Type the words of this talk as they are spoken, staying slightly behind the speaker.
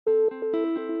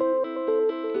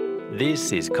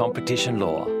This is Competition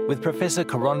Law with Professor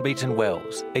Caron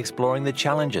Beaton-Wells, exploring the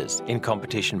challenges in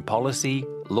competition policy,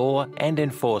 law and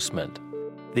enforcement.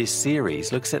 This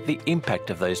series looks at the impact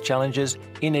of those challenges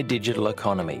in a digital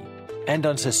economy and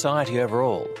on society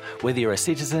overall, whether you're a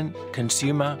citizen,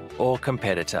 consumer or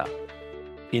competitor.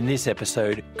 In this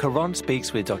episode, Caron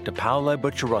speaks with Dr. Paolo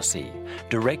Bucciarossi,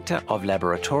 Director of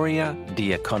Laboratoria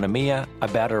di Economia,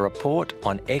 about a report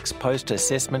on ex-post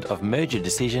assessment of merger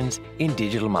decisions in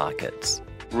digital markets.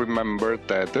 Remember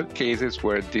that the cases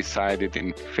were decided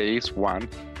in phase 1.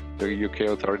 The UK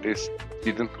authorities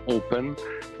didn't open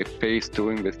a phase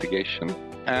 2 investigation.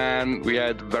 And we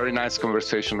had very nice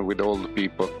conversation with all the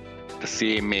people, the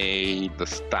CMA, the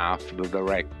staff, the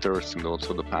directors, and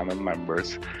also the panel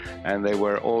members. And they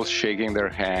were all shaking their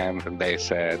hand and they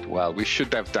said, well, we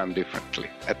should have done differently.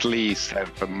 At least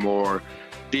have a more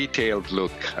detailed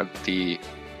look at the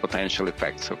potential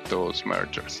effects of those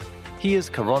mergers.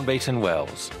 Here's Caron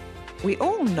Beaton-Wells. We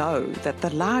all know that the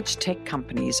large tech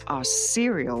companies are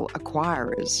serial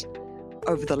acquirers.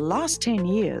 Over the last 10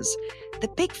 years, the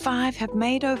Big Five have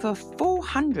made over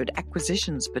 400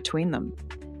 acquisitions between them.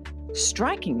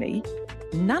 Strikingly,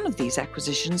 none of these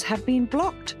acquisitions have been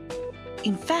blocked.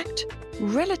 In fact,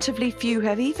 relatively few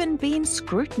have even been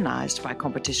scrutinized by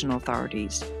competition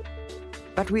authorities.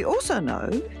 But we also know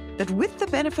that with the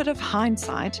benefit of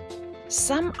hindsight,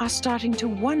 some are starting to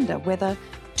wonder whether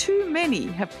too many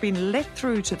have been let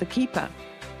through to the keeper.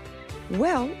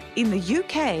 Well, in the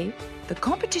UK, the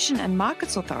Competition and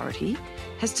Markets Authority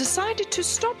has decided to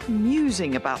stop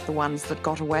musing about the ones that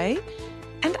got away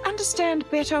and understand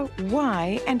better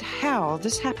why and how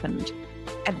this happened,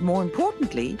 and more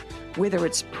importantly, whether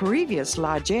its previous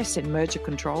largesse in merger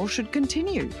control should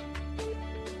continue.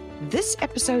 This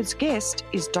episode's guest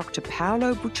is Dr.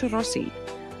 Paolo Bucciarossi,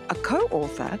 a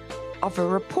co-author of a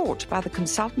report by the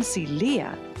consultancy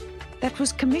LIA that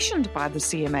was commissioned by the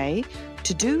CMA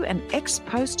to do an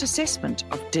ex-post assessment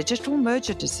of digital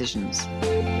merger decisions.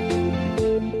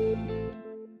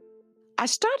 I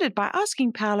started by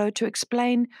asking Paolo to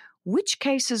explain which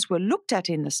cases were looked at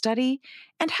in the study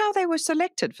and how they were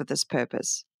selected for this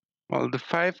purpose. Well, the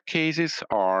 5 cases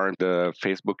are the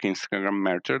Facebook-Instagram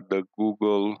merger, the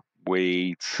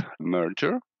Google-Waze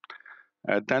merger.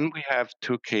 Then we have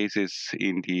 2 cases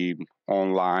in the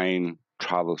online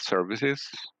travel services,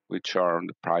 which are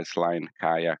the Priceline,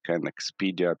 Kayak, and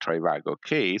Expedia Trivago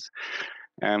case.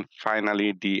 And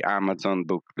finally, the Amazon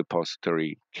Book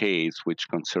Depository case, which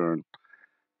concerned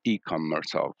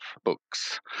e-commerce of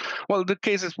books. Well, the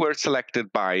cases were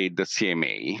selected by the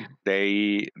CMA.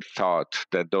 They thought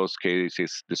that those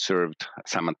cases deserved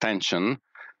some attention.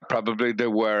 Probably they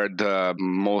were the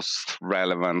most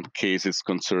relevant cases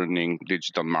concerning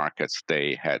digital markets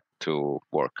they had to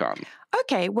work on.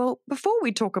 Okay, well, before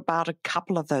we talk about a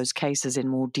couple of those cases in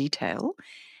more detail,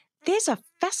 there's a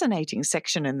fascinating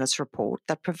section in this report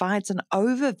that provides an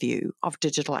overview of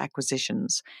digital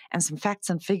acquisitions and some facts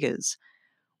and figures.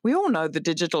 We all know the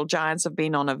digital giants have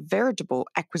been on a veritable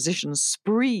acquisition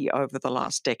spree over the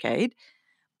last decade,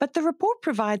 but the report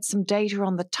provides some data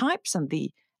on the types and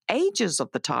the ages of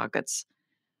the targets.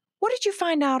 What did you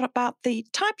find out about the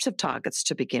types of targets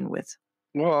to begin with?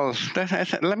 Well,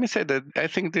 let me say that I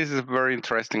think this is a very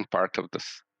interesting part of the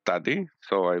study,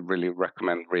 so I really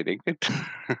recommend reading it.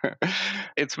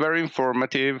 It's very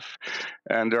informative,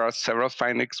 and there are several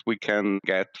findings we can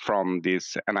get from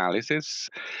this analysis.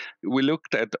 We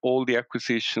looked at all the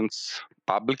acquisitions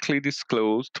publicly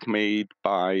disclosed made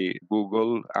by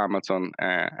Google, Amazon,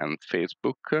 and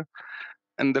Facebook.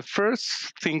 And the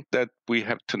first thing that we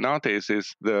have to notice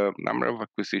is the number of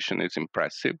acquisition is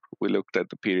impressive. We looked at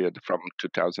the period from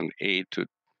 2008 to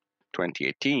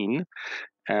 2018,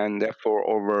 and therefore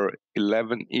over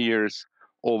 11 years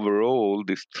overall,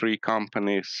 these 3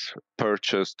 companies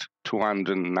purchased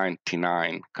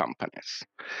 299 companies.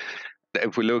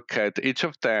 If we look at each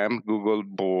of them, Google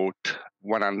bought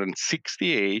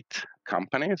 168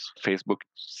 companies, Facebook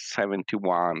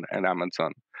 71, and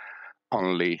Amazon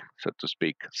only, so to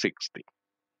speak, 60.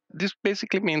 This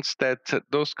basically means that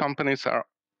those companies are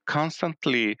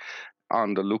constantly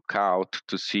on the lookout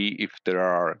to see if there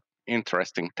are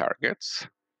interesting targets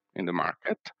in the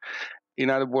market. In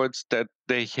other words, that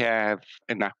they have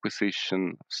an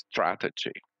acquisition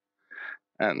strategy.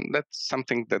 And that's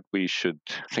something that we should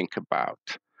think about.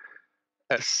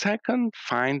 A second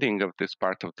finding of this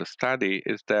part of the study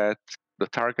is that the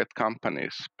target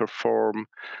companies perform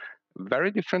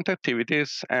very different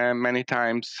activities, and many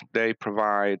times they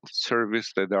provide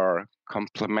services that are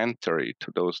complementary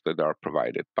to those that are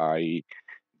provided by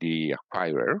the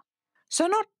acquirer. So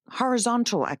not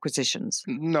horizontal acquisitions.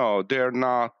 No, they're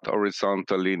not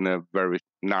horizontal in a very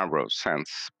narrow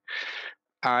sense.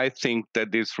 I think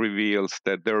that this reveals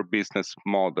that their business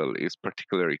model is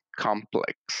particularly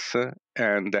complex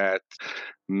and that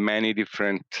many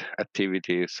different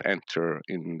activities enter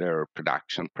in their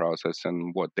production process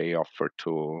and what they offer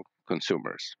to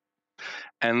consumers.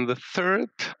 And the third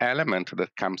element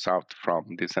that comes out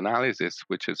from this analysis,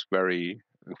 which is very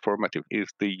informative, is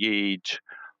the age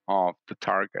of the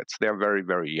targets. They are very,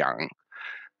 very young.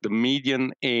 The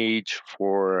median age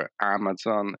for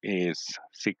Amazon is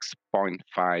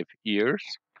 6.5 years.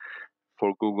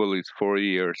 For Google is 4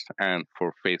 years, and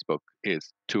for Facebook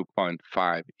is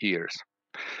 2.5 years.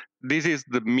 This is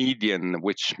the median,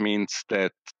 which means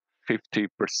that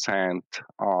 50%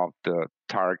 of the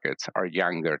targets are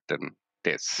younger than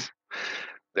this.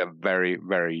 They're very,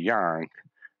 very young.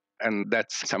 And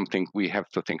that's something we have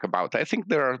to think about. I think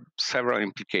there are several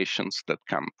implications that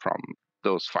come from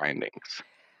those findings.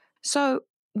 So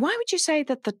why would you say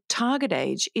that the target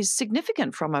age is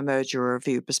significant from a merger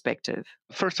review perspective?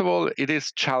 First of all, it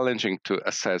is challenging to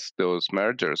assess those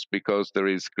mergers because there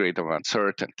is greater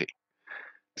uncertainty.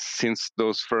 Since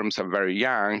those firms are very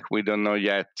young, we don't know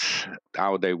yet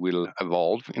how they will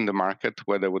evolve in the market,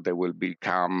 whether they will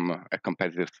become a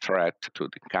competitive threat to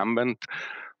the incumbent,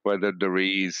 whether there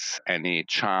is any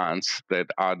chance that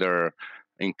other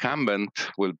incumbent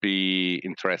will be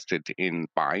interested in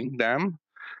buying them.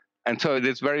 And so it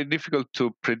is very difficult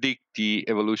to predict the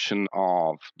evolution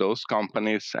of those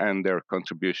companies and their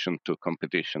contribution to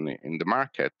competition in the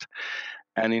market.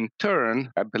 And in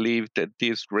turn, I believe that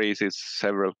this raises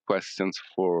several questions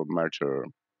for merger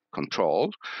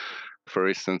control. For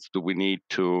instance, do we need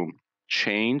to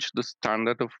change the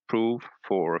standard of proof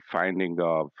for finding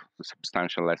of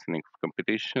substantial lessening of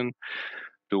competition?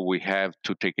 Do we have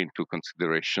to take into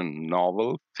consideration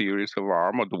novel theories of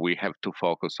harm, or do we have to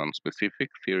focus on specific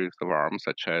theories of harm,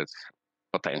 such as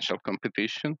potential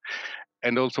competition?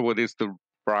 And also, what is the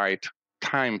right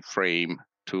time frame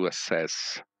to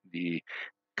assess the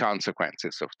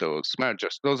consequences of those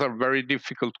mergers? Those are very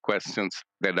difficult questions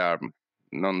that are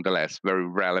nonetheless very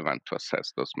relevant to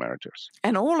assess those mergers.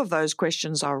 And all of those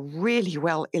questions are really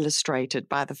well illustrated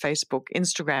by the Facebook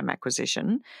Instagram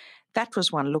acquisition. That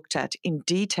was one looked at in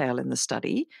detail in the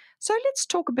study. So let's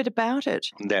talk a bit about it.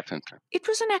 Definitely. It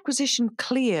was an acquisition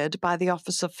cleared by the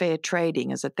Office of Fair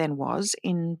Trading, as it then was,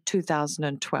 in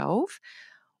 2012.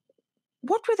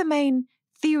 What were the main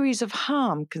theories of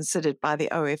harm considered by the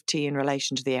OFT in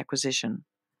relation to the acquisition?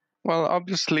 Well,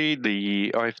 obviously,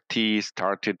 the OFT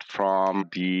started from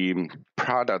the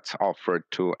products offered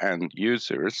to end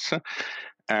users.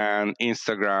 And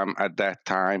Instagram at that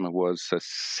time was a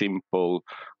simple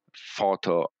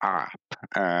photo app.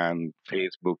 And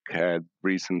Facebook had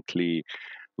recently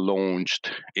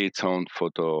launched its own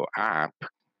photo app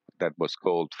that was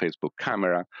called Facebook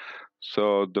Camera.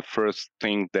 So the first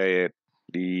thing that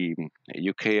the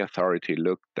UK authority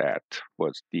looked at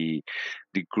was the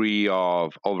degree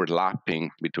of overlapping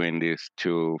between these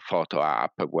two photo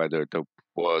apps, whether there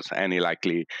was any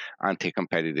likely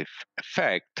anti-competitive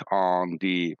effect on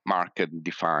the market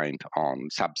defined on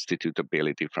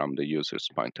substitutability from the user's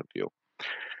point of view.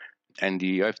 And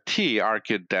the OFT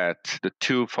argued that the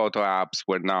two photo apps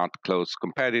were not close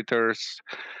competitors.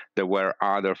 There were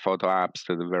other photo apps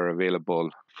that were available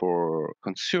for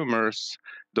consumers.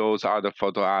 Those other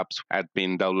photo apps had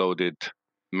been downloaded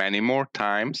many more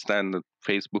times than the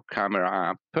Facebook Camera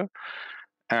app.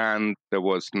 And there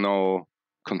was no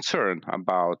concern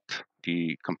about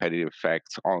the competitive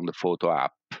effects on the photo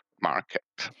app market.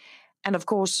 And of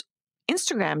course,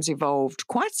 Instagram's evolved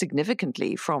quite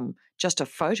significantly from just a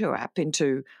photo app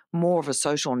into more of a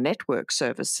social network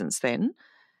service since then.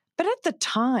 But at the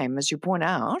time, as you point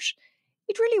out,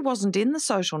 it really wasn't in the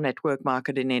social network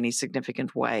market in any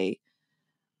significant way.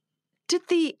 Did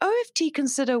the OFT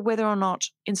consider whether or not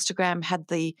Instagram had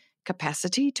the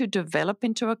capacity to develop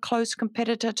into a close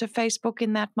competitor to Facebook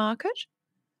in that market?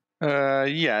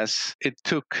 Yes, it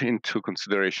took into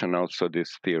consideration also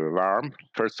this theory of harm.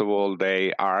 First of all,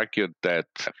 they argued that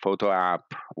photo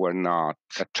apps were not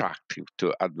attractive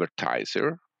to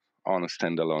advertiser on a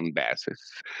standalone basis.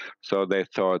 So they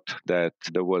thought that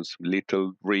there was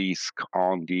little risk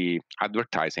on the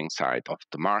advertising side of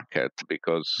the market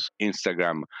because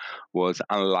Instagram was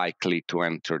unlikely to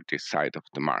enter this side of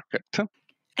the market.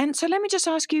 And so let me just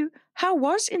ask you, how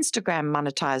was Instagram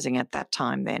monetizing at that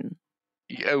time then?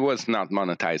 It was not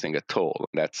monetizing at all.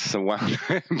 That's one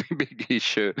big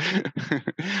issue.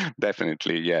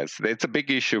 Definitely, yes. It's a big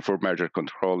issue for merger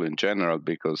control in general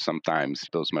because sometimes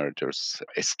those mergers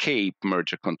escape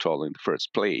merger control in the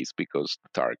first place because the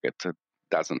target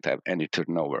doesn't have any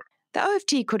turnover. The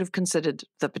OFT could have considered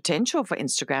the potential for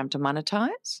Instagram to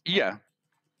monetize? Yeah,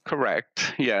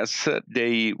 correct. Yes,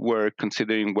 they were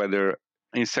considering whether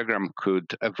Instagram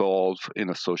could evolve in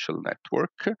a social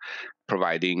network,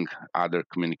 providing other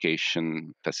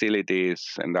communication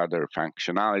facilities and other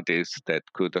functionalities that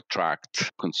could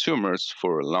attract consumers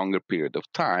for a longer period of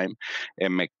time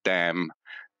and make them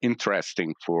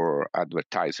interesting for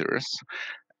advertisers.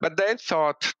 But they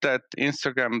thought that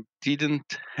Instagram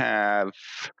didn't have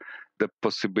the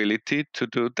possibility to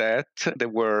do that. There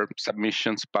were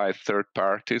submissions by third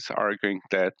parties arguing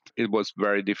that it was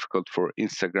very difficult for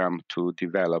Instagram to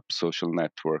develop social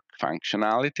network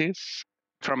functionalities.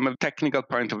 From a technical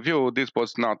point of view, this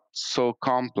was not so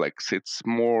complex. It's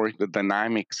more the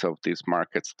dynamics of these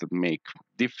markets that make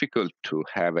difficult to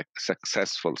have a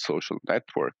successful social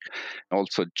network.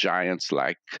 Also, giants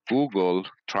like Google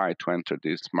tried to enter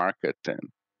this market and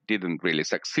didn't really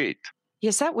succeed.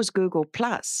 Yes, that was Google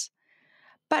Plus.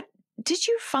 But did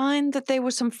you find that there were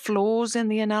some flaws in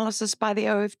the analysis by the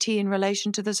OFT in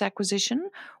relation to this acquisition?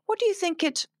 What do you think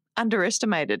it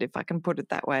underestimated, if I can put it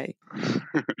that way?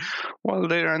 Well,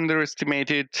 they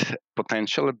underestimated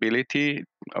potential ability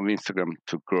of Instagram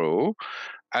to grow.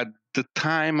 At the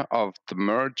time of the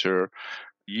merger,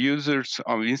 users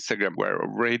of Instagram were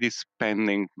already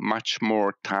spending much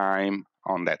more time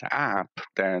on that app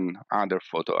than other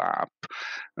photo app.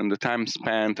 And the time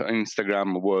spent on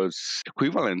Instagram was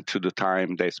equivalent to the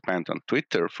time they spent on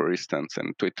Twitter, for instance,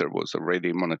 and Twitter was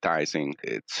already monetizing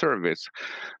its service.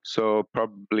 So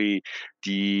probably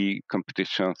the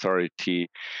competition authority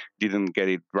didn't get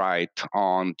it right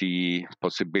on the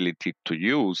possibility to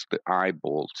use the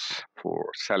eyeballs for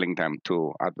selling them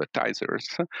to advertisers.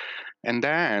 And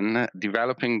then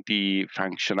developing the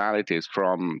functionalities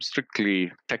from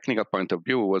strictly technical point of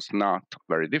view was not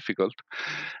very difficult.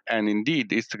 And indeed,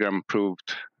 Instagram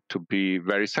proved to be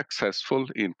very successful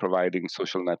in providing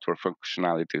social network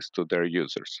functionalities to their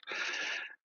users.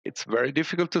 It's very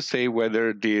difficult to say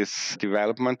whether this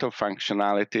development of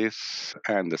functionalities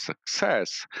and the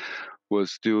success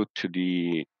was due to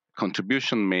the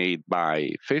contribution made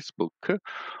by Facebook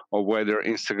or whether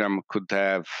Instagram could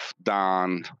have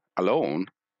done alone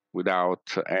without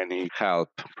any help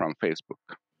from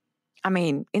Facebook. I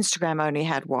mean, Instagram only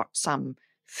had some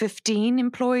 15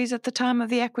 employees at the time of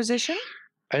the acquisition?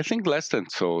 I think less than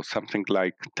so, something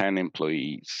like 10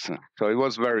 employees. So it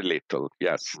was very little.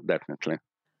 Yes, definitely.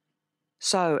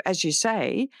 So, as you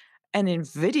say, an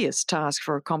invidious task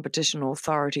for a competition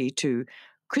authority to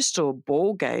crystal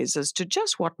ball gaze as to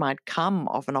just what might come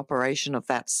of an operation of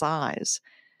that size.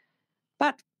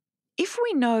 But if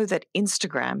we know that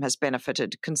Instagram has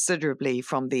benefited considerably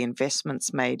from the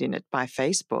investments made in it by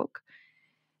Facebook,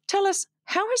 tell us,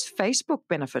 how has Facebook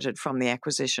benefited from the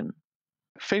acquisition?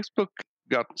 Facebook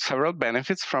got several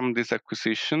benefits from this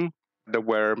acquisition. There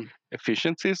were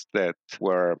efficiencies that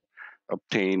were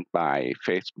obtained by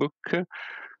Facebook.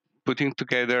 Putting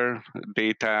together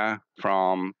data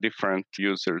from different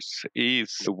users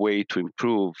is a way to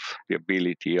improve the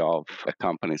ability of a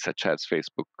company such as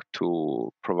Facebook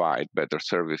to provide better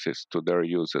services to their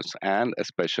users and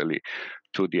especially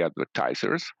to the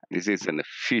advertisers. This is an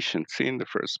efficiency in the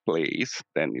first place.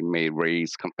 Then it may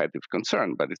raise competitive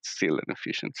concern, but it's still an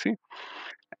efficiency.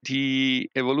 The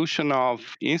evolution of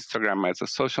Instagram as a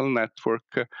social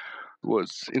network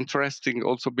was interesting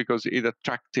also because it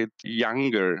attracted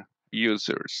younger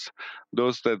users,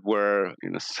 those that were,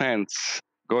 in a sense,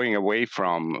 going away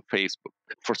from Facebook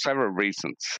for several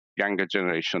reasons. Younger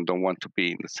generation don't want to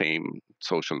be in the same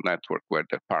social network where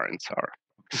their parents are.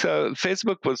 So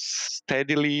Facebook was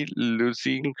steadily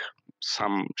losing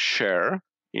some share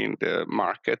in the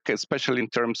market, especially in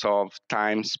terms of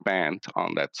time spent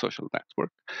on that social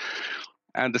network.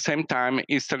 At the same time,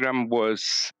 Instagram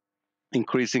was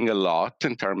increasing a lot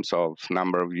in terms of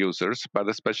number of users, but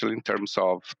especially in terms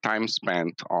of time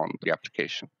spent on the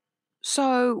application.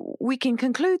 So we can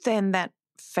conclude then that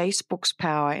Facebook's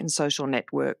power in social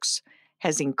networks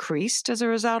has increased as a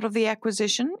result of the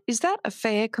acquisition. Is that a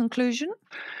fair conclusion?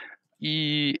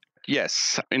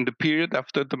 Yes. In the period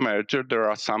after the merger, there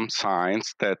are some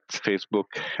signs that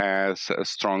Facebook has a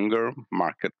stronger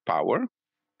market power.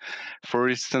 For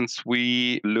instance,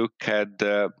 we look at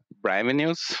the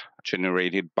revenues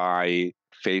generated by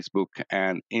Facebook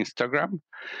and Instagram,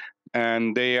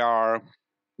 and they are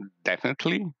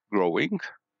definitely growing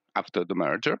after the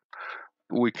merger.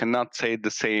 We cannot say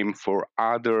the same for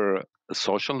other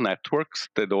social networks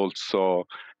that also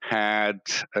had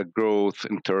a growth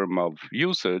in terms of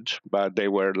usage, but they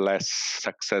were less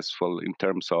successful in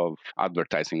terms of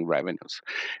advertising revenues.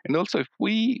 And also, if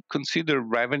we consider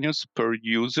revenues per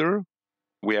user,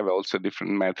 we have also a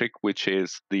different metric, which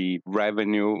is the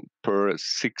revenue per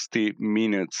 60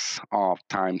 minutes of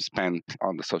time spent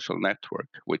on the social network,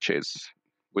 which is,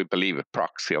 we believe, a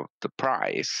proxy of the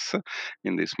price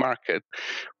in this market.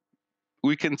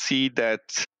 We can see that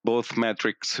both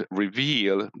metrics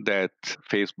reveal that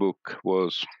Facebook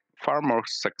was far more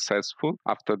successful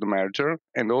after the merger,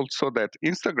 and also that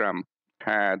Instagram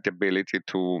had the ability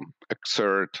to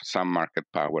exert some market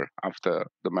power after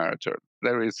the merger.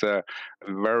 There is a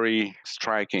very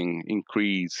striking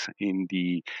increase in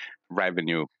the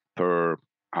revenue per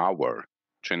hour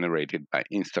generated by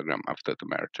Instagram after the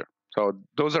merger. So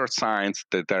those are signs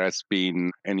that there has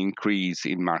been an increase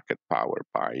in market power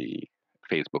by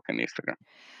Facebook and Instagram.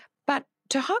 But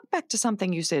to hark back to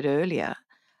something you said earlier,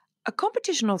 a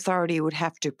competition authority would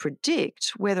have to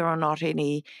predict whether or not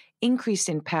any increase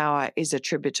in power is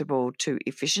attributable to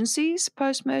efficiencies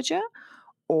post-merger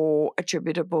or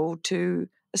attributable to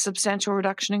a substantial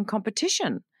reduction in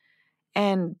competition.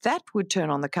 And that would turn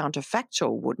on the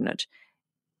counterfactual, wouldn't it?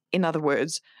 In other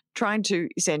words, trying to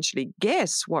essentially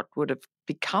guess what would have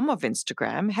become of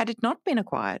Instagram had it not been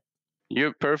acquired.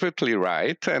 You're perfectly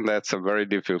right, and that's a very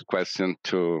difficult question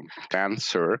to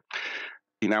answer.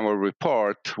 In our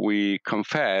report, we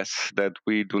confess that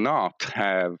we do not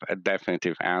have a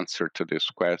definitive answer to this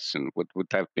question, what would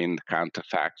have been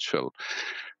counterfactual.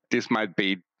 This might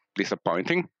be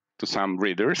disappointing to some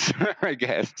readers, I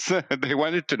guess. They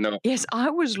wanted to know. Yes, I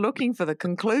was looking for the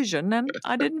conclusion and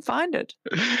I didn't find it.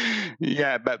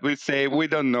 Yeah, but we say we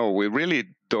don't know. We really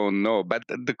don't know. But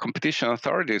the competition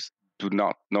authorities do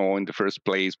not know in the first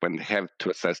place when they have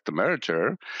to assess the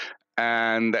merger.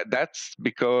 And that's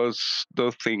because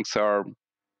those things are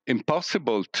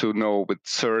impossible to know with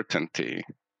certainty.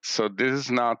 So this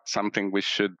is not something we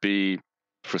should be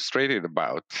frustrated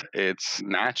about. It's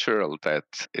natural that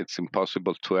it's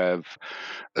impossible to have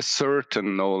a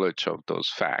certain knowledge of those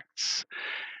facts,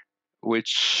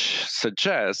 which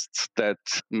suggests that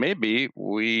maybe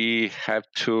we have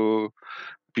to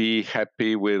be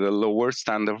happy with a lower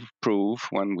standard of proof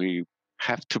when we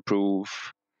have to prove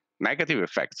negative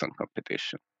effects on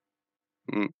competition.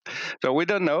 So we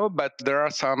don't know, but there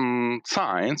are some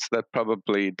signs that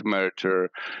probably the merger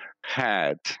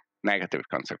had negative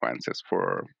consequences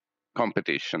for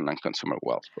competition and consumer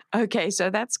wealth. Okay, so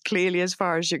that's clearly as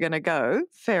far as you're going to go.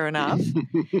 Fair enough.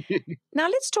 Now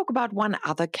let's talk about one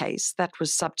other case that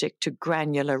was subject to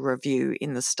granular review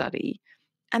in the study,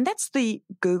 and that's the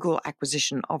Google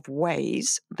acquisition of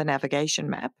Waze, the navigation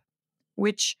map,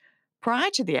 which prior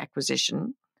to the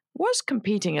acquisition was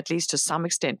competing at least to some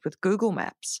extent with Google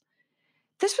Maps.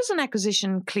 This was an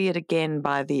acquisition cleared again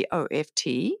by the OFT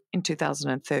in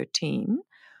 2013.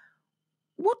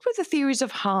 What were the theories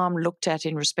of harm looked at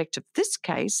in respect of this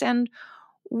case, and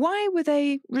why were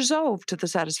they resolved to the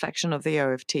satisfaction of the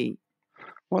OFT?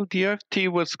 Well, the OFT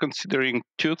was considering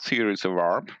two theories of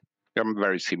harm. They're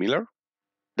very similar.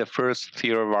 The first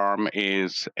theory of harm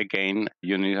is, again,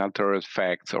 unilateral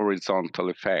effects, horizontal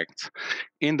effects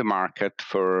in the market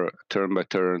for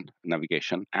turn-by-turn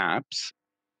navigation apps,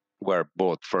 where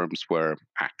both firms were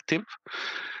active,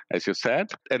 as you said.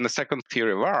 And the second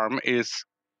theory of harm is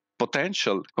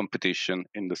potential competition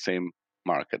in the same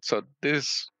market. So this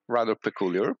is rather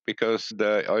peculiar because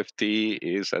the OFT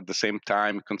is at the same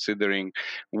time considering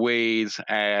Waze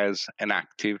as an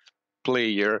active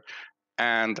player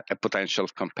and a potential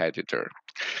competitor.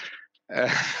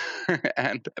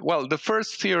 And well, the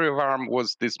first theory of harm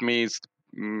was dismissed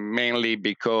mainly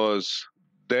because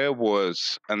there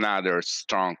was another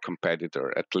strong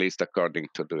competitor, at least according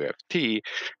to the OFT,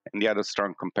 and the other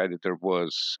strong competitor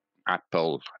was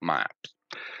Apple Maps.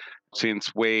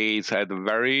 Since Waze had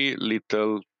very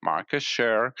little market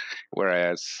share,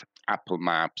 whereas Apple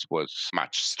Maps was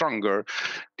much stronger,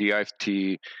 the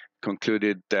OFT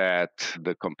concluded that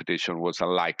the competition was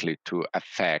unlikely to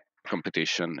affect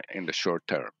competition in the short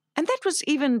term. And that was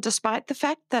even despite the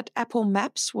fact that Apple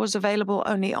Maps was available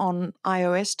only on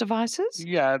iOS devices?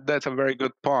 Yeah, that's a very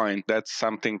good point. That's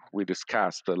something we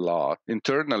discussed a lot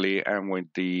internally and with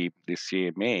the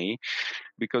CMA,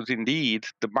 because indeed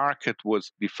the market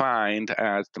was defined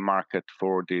as the market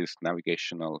for these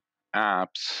navigational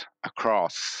apps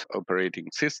across operating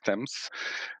systems.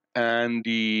 And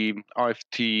the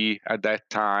OFT at that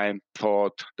time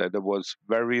thought that there was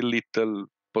very little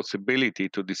possibility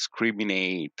to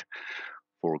discriminate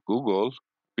for Google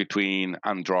between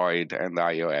Android and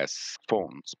iOS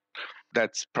phones.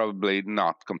 That's probably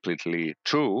not completely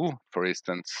true. For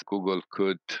instance, Google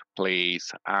could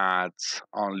place ads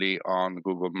only on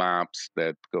Google Maps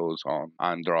that goes on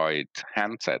Android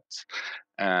handsets.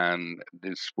 And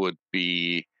this would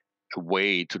be a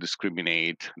way to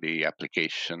discriminate the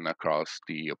application across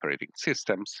the operating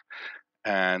systems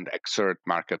and exert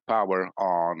market power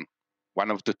on one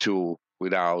of the two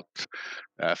without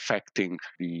affecting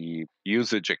the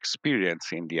usage experience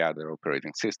in the other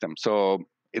operating system. So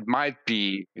it might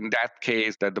be in that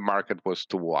case that the market was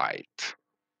too wide.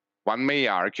 One may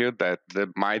argue that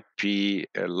there might be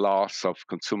a loss of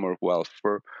consumer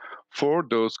welfare for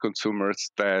those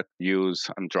consumers that use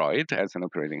Android as an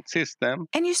operating system.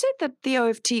 And you said that the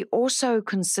OFT also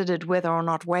considered whether or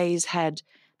not Waze had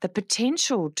the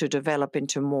potential to develop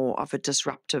into more of a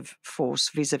disruptive force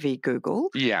vis-a-vis Google.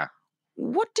 Yeah.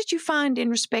 What did you find in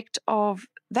respect of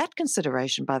that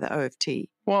consideration by the OFT?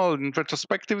 Well, in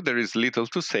retrospective, there is little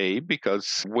to say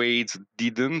because Waze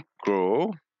didn't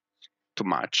grow too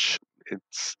much. It's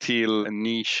still a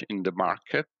niche in the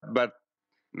market, but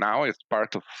now it's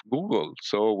part of Google.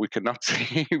 So we cannot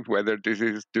say whether this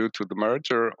is due to the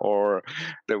merger or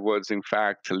there was, in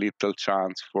fact, a little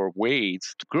chance for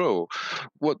Waze to grow.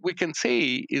 What we can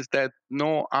say is that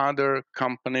no other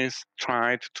companies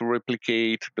tried to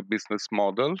replicate the business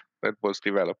model that was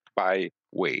developed by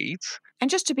Waze. And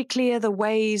just to be clear, the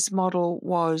Waze model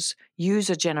was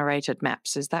user-generated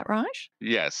maps, is that right?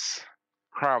 Yes.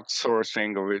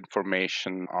 Crowdsourcing of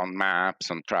information on maps,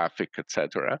 on traffic,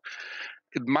 etc.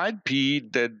 It might be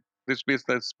that this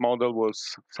business model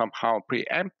was somehow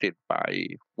preempted by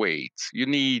Waze. You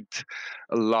need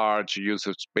a large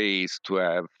user space to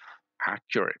have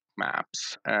accurate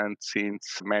maps. And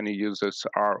since many users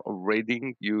are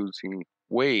already using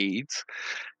Waze,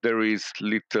 there is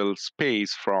little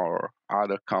space for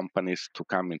other companies to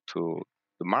come into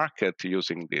the market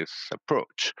using this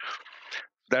approach.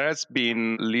 There has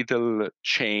been little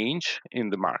change in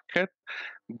the market.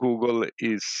 Google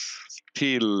is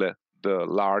still the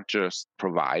largest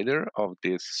provider of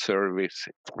this service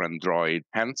for Android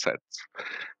handsets.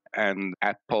 And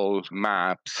Apple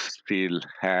Maps still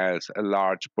has a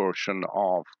large portion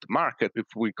of the market if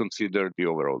we consider the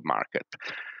overall market.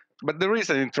 But there is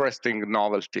an interesting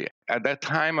novelty. At that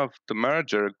time of the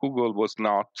merger, Google was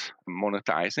not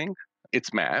monetizing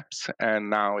its maps, and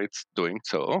now it's doing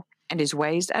so. And is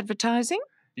Waze advertising?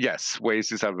 Yes,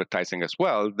 Waze is advertising as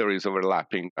well. There is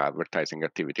overlapping advertising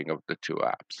activity of the two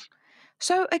apps.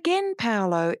 So again,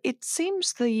 Paolo, it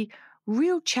seems the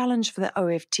real challenge for the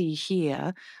OFT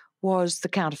here was the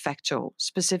counterfactual,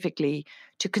 specifically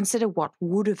to consider what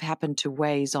would have happened to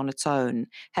Waze on its own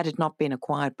had it not been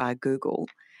acquired by Google.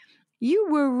 You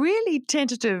were really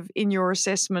tentative in your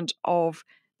assessment of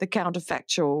the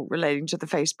counterfactual relating to the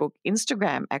Facebook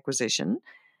Instagram acquisition.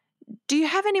 Do you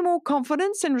have any more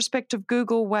confidence in respect of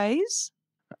Google Waze?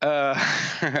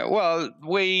 Well,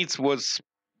 Waze was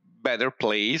better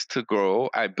placed to grow,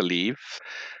 I believe.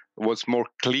 Was more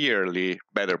clearly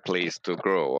better placed to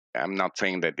grow. I'm not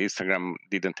saying that Instagram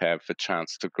didn't have a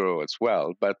chance to grow as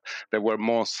well, but there were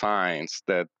more signs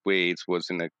that Waze was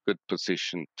in a good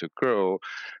position to grow.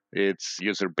 Its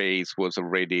user base was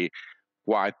already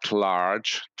quite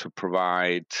large to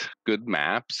provide good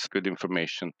maps, good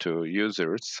information to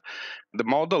users. The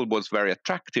model was very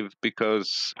attractive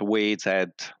because Waze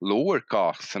had lower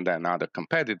costs than other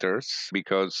competitors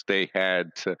because they had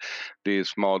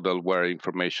this model where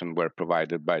information were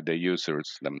provided by the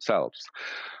users themselves.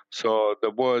 So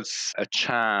there was a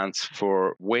chance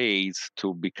for Waze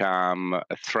to become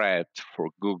a threat for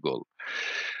Google.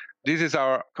 This is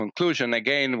our conclusion.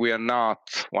 Again, we are not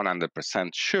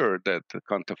 100% sure that the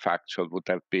counterfactual would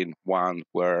have been one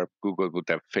where Google would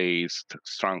have faced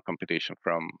strong competition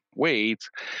from Waze,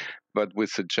 but we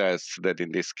suggest that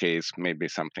in this case, maybe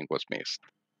something was missed.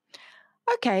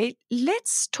 Okay,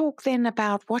 let's talk then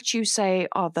about what you say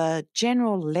are the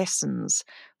general lessons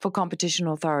for competition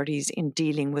authorities in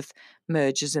dealing with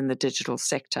mergers in the digital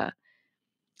sector.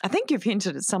 I think you've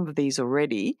hinted at some of these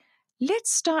already.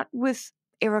 Let's start with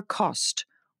error cost.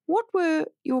 What were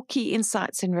your key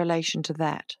insights in relation to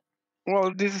that?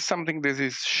 Well, this is something that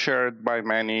is shared by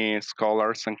many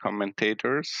scholars and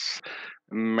commentators.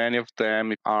 Many of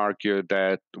them argue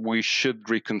that we should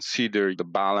reconsider the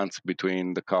balance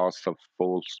between the cost of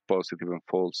false positive and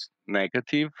false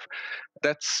negative.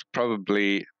 That's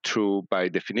probably true by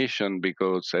definition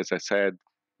because, as I said,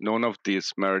 none of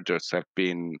these mergers have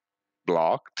been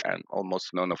blocked, and almost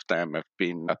none of them have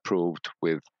been approved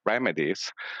with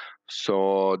remedies.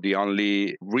 So the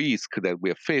only risk that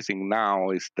we are facing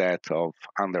now is that of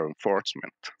under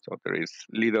enforcement. So there is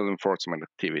little enforcement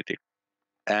activity.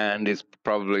 And this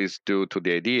probably is due to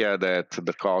the idea that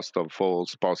the cost of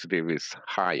false positive is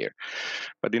higher.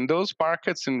 But in those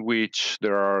markets in which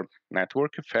there are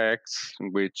network effects,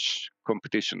 in which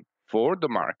competition for the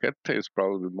market is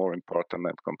probably more important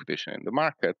than competition in the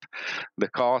market, the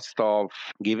cost of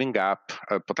giving up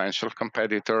a potential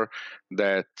competitor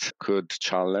that could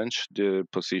challenge the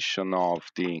position of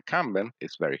the incumbent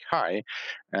is very high.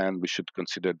 And we should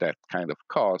consider that kind of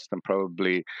cost and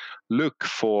probably look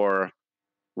for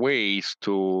ways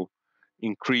to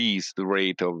increase the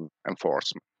rate of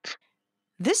enforcement.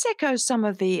 This echoes some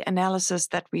of the analysis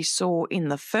that we saw in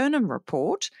the Furnham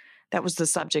report. That was the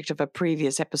subject of a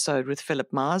previous episode with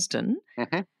Philip Marsden.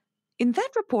 Mm-hmm. In that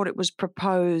report, it was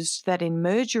proposed that in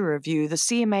merger review, the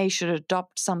CMA should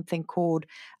adopt something called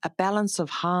a balance of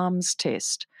harms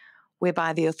test,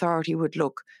 whereby the authority would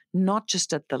look not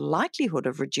just at the likelihood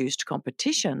of reduced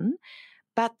competition,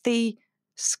 but the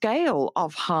scale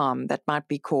of harm that might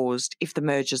be caused if the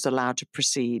merger is allowed to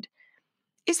proceed.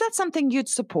 Is that something you'd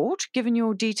support, given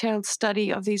your detailed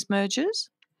study of these mergers?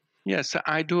 Yes,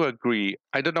 I do agree.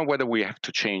 I don't know whether we have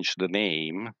to change the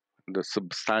name. The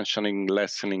substantiating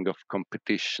lessening of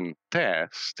competition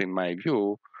test, in my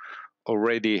view,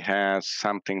 already has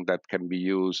something that can be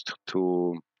used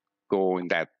to go in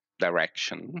that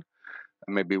direction.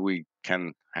 Maybe we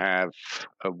can have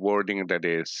a wording that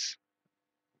is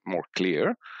more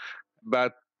clear.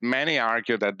 But many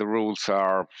argue that the rules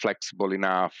are flexible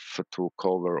enough to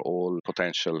cover all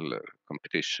potential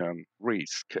competition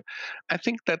risk. I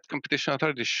think that competition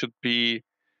authorities should be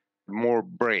more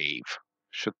brave,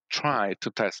 should try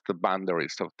to test the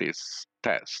boundaries of this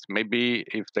test. Maybe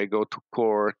if they go to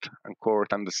court and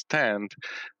court understand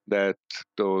that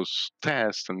those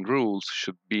tests and rules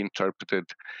should be interpreted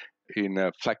in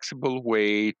a flexible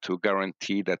way to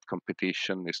guarantee that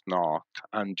competition is not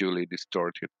unduly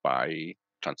distorted by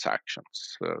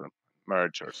transactions,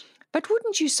 mergers. But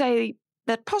wouldn't you say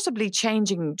that possibly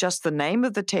changing just the name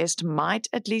of the test might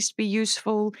at least be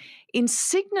useful in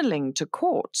signalling to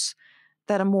courts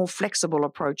that a more flexible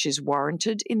approach is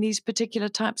warranted in these particular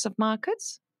types of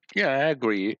markets? Yeah, I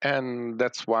agree. And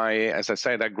that's why, as I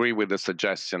said, I agree with the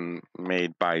suggestion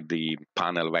made by the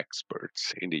panel of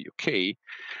experts in the UK.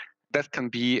 That can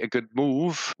be a good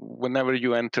move whenever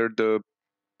you enter the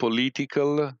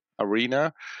political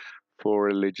arena for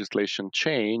a legislation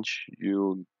change.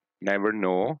 You never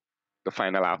know the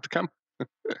final outcome.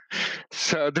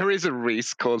 So there is a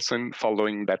risk also in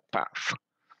following that path.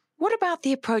 What about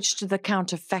the approach to the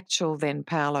counterfactual then,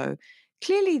 Paolo?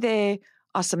 Clearly there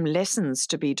are some lessons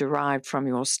to be derived from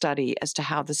your study as to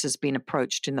how this has been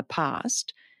approached in the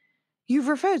past. You've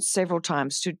referred several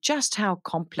times to just how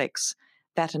complex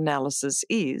that analysis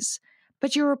is,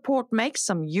 but your report makes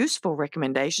some useful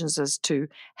recommendations as to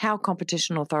how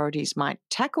competition authorities might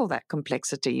tackle that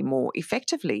complexity more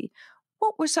effectively.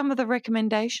 What were some of the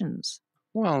recommendations?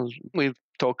 Well, we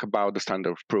talk about the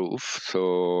standard of proof.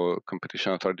 So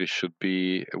competition authorities should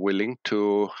be willing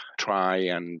to try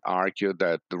and argue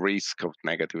that the risk of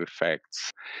negative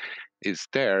effects is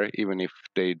there, even if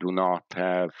they do not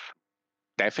have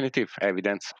definitive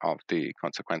evidence of the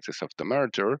consequences of the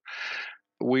merger.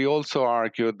 We also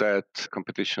argue that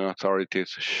competition authorities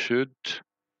should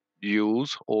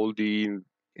use all the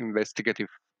investigative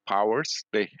powers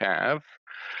they have.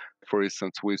 For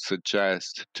instance, we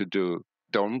suggest to do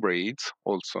downgrades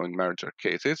also in merger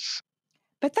cases.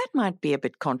 But that might be a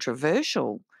bit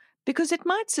controversial because it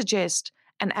might suggest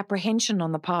an apprehension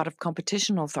on the part of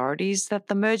competition authorities that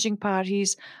the merging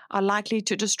parties are likely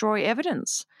to destroy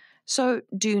evidence. So,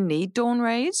 do you need dawn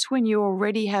raids when you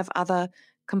already have other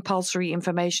compulsory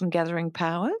information gathering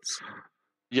powers?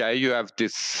 Yeah, you have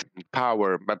this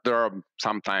power, but there are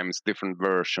sometimes different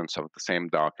versions of the same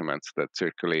documents that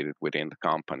circulated within the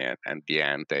company. And at the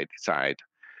end, they decide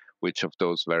which of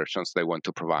those versions they want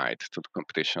to provide to the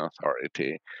competition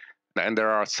authority. And there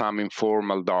are some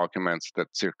informal documents that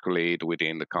circulate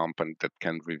within the company that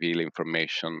can reveal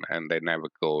information, and they never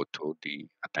go to the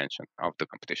attention of the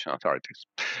competition authorities.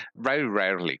 Very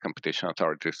rarely competition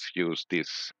authorities use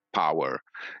this power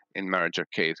in merger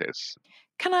cases.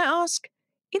 Can I ask,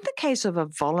 in the case of a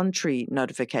voluntary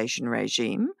notification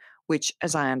regime, which,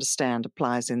 as I understand,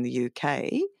 applies in the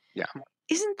UK,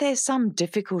 isn't there some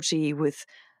difficulty with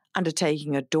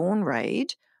undertaking a dawn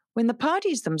raid when the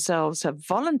parties themselves have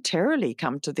voluntarily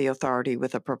come to the authority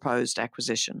with a proposed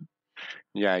acquisition?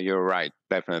 Yeah, you're right.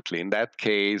 Definitely. In that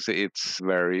case, it's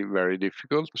very, very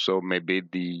difficult. So maybe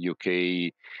the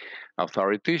UK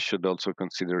authorities should also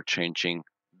consider changing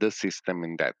the system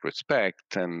in that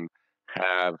respect and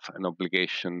have an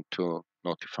obligation to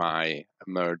notify a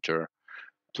merger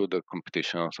to the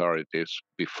competition authorities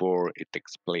before it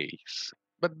takes place.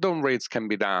 But downgrades can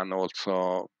be done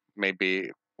also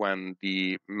maybe when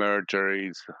the merger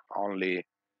is only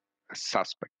a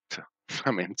suspect.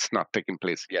 I mean, it's not taking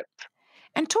place yet.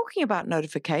 And talking about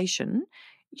notification,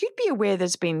 you'd be aware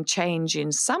there's been change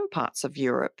in some parts of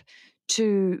Europe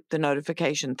to the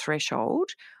notification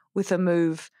threshold with a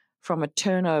move from a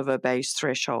turnover based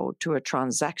threshold to a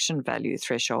transaction value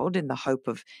threshold in the hope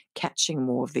of catching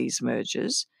more of these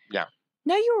mergers. Yeah.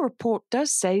 Now, your report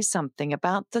does say something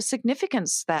about the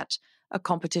significance that a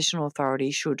competition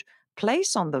authority should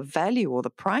place on the value or the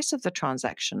price of the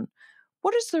transaction.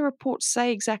 What does the report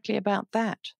say exactly about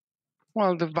that?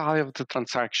 Well, the value of the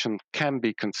transaction can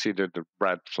be considered a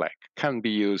red flag, can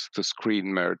be used to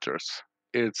screen mergers.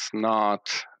 It's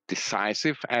not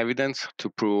decisive evidence to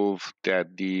prove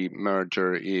that the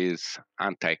merger is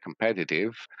anti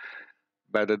competitive.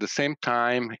 But at the same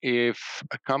time, if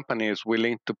a company is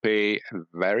willing to pay a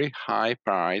very high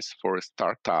price for a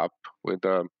startup with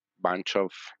a bunch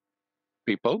of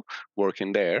people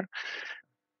working there,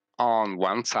 on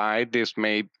one side, this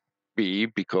may be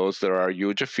because there are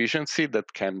huge efficiency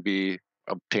that can be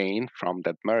obtained from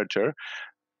that merger.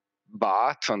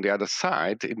 But on the other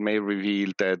side, it may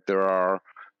reveal that there are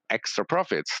extra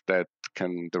profits that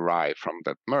can derive from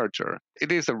that merger.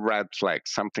 It is a red flag,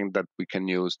 something that we can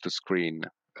use to screen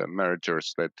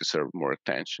mergers that deserve more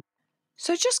attention.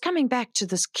 So, just coming back to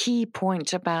this key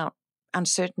point about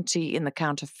uncertainty in the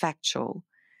counterfactual,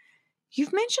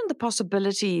 you've mentioned the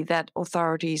possibility that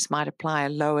authorities might apply a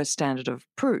lower standard of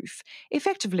proof,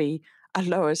 effectively, a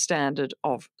lower standard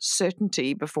of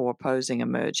certainty before opposing a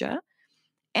merger.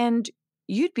 And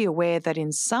you'd be aware that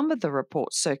in some of the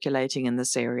reports circulating in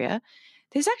this area,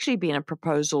 there's actually been a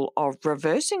proposal of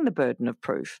reversing the burden of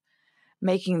proof,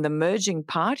 making the merging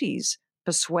parties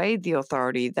persuade the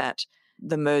authority that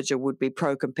the merger would be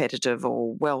pro competitive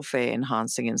or welfare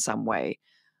enhancing in some way.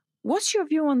 What's your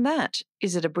view on that?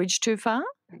 Is it a bridge too far?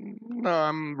 No,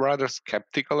 I'm rather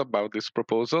skeptical about this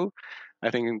proposal.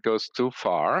 I think it goes too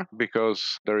far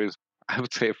because there is, I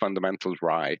would say, a fundamental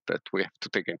right that we have to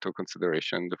take into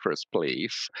consideration in the first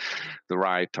place, the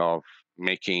right of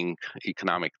making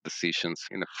economic decisions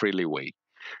in a freely way.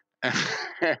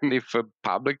 And if a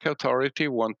public authority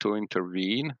want to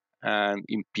intervene and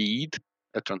impede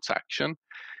a transaction,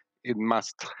 it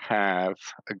must have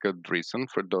a good reason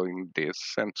for doing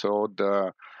this. And so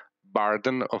the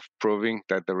burden of proving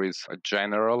that there is a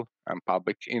general and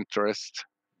public interest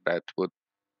that would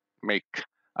make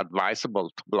advisable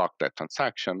to block that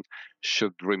transaction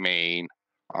should remain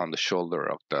on the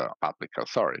shoulder of the public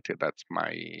authority. That's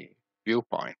my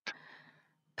viewpoint.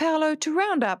 Paolo, to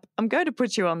round up, I'm going to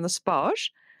put you on the spot.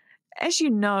 As you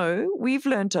know, we've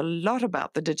learned a lot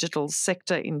about the digital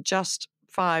sector in just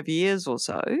 5 years or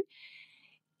so.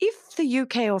 If the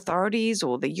UK authorities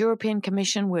or the European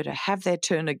Commission were to have their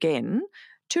turn again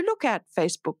to look at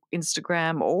Facebook,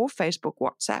 Instagram, or Facebook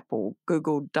WhatsApp, or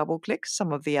Google DoubleClick,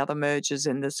 some of the other mergers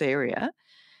in this area,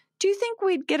 do you think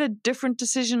we'd get a different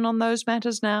decision on those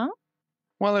matters now?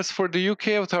 Well, as for the UK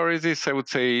authorities, I would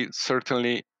say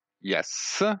certainly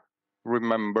yes.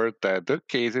 Remember that the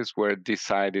cases were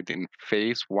decided in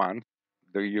phase one.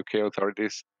 The UK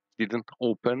authorities didn't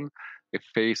open a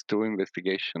phase two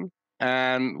investigation.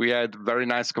 And we had very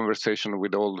nice conversation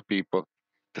with all the people,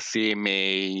 the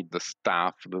CMA, the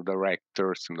staff, the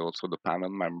directors, and also the panel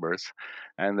members.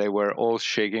 And they were all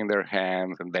shaking their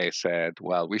hands and they said,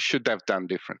 well, we should have done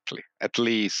differently, at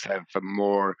least have a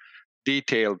more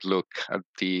detailed look at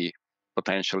the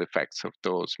potential effects of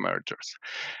those mergers.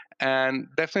 And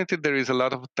definitely there is a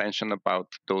lot of attention about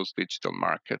those digital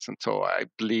markets. And so I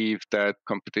believe that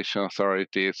competition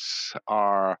authorities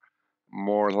are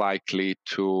more likely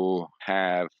to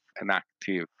have an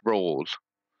active role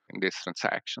in these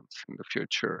transactions in the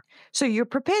future. So you're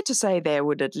prepared to say they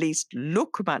would at least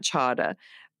look much harder,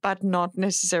 but not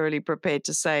necessarily prepared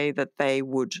to say that they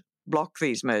would block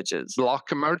these mergers.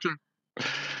 Block a merger?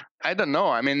 I don't know.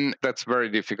 I mean, that's very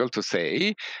difficult to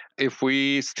say. If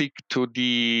we stick to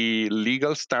the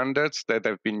legal standards that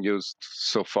have been used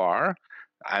so far,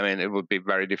 I mean, it would be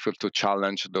very difficult to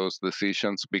challenge those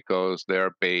decisions because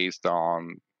they're based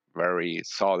on very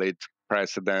solid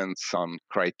precedents, on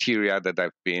criteria that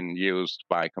have been used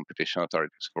by competition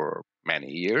authorities for many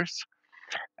years.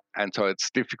 And so it's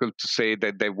difficult to say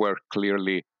that they were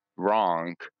clearly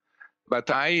wrong. But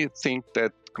I think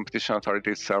that competition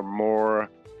authorities are more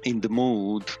in the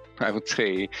mood, I would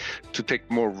say, to take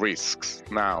more risks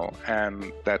now,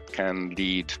 and that can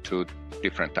lead to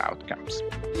different outcomes.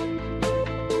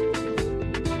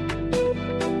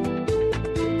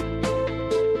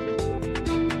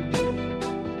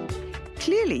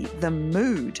 Clearly, the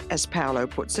mood, as Paolo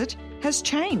puts it, has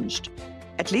changed,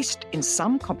 at least in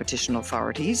some competition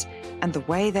authorities, and the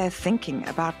way they're thinking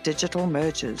about digital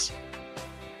mergers.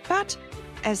 But,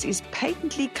 as is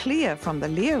patently clear from the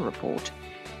Lear report,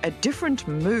 a different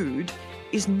mood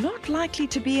is not likely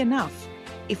to be enough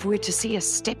if we're to see a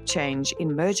step change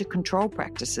in merger control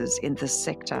practices in this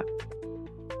sector.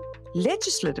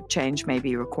 Legislative change may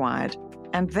be required,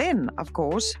 and then, of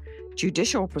course,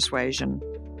 judicial persuasion.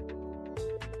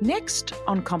 Next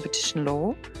on Competition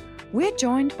Law, we're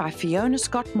joined by Fiona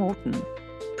Scott-Morton,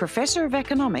 Professor of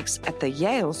Economics at the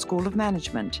Yale School of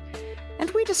Management, and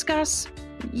we discuss,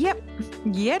 yet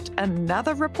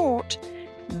another report,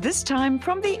 this time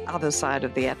from the other side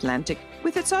of the Atlantic,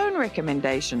 with its own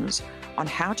recommendations on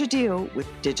how to deal with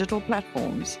digital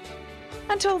platforms.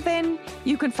 Until then,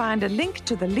 you can find a link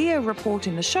to the Lear report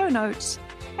in the show notes,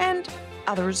 and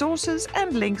other resources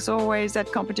and links always at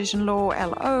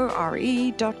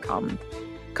competitionlawlore.com.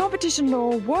 Competition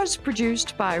Law was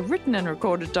produced by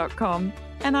writtenandrecorded.com,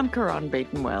 and I'm Karon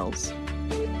Beaton-Wells.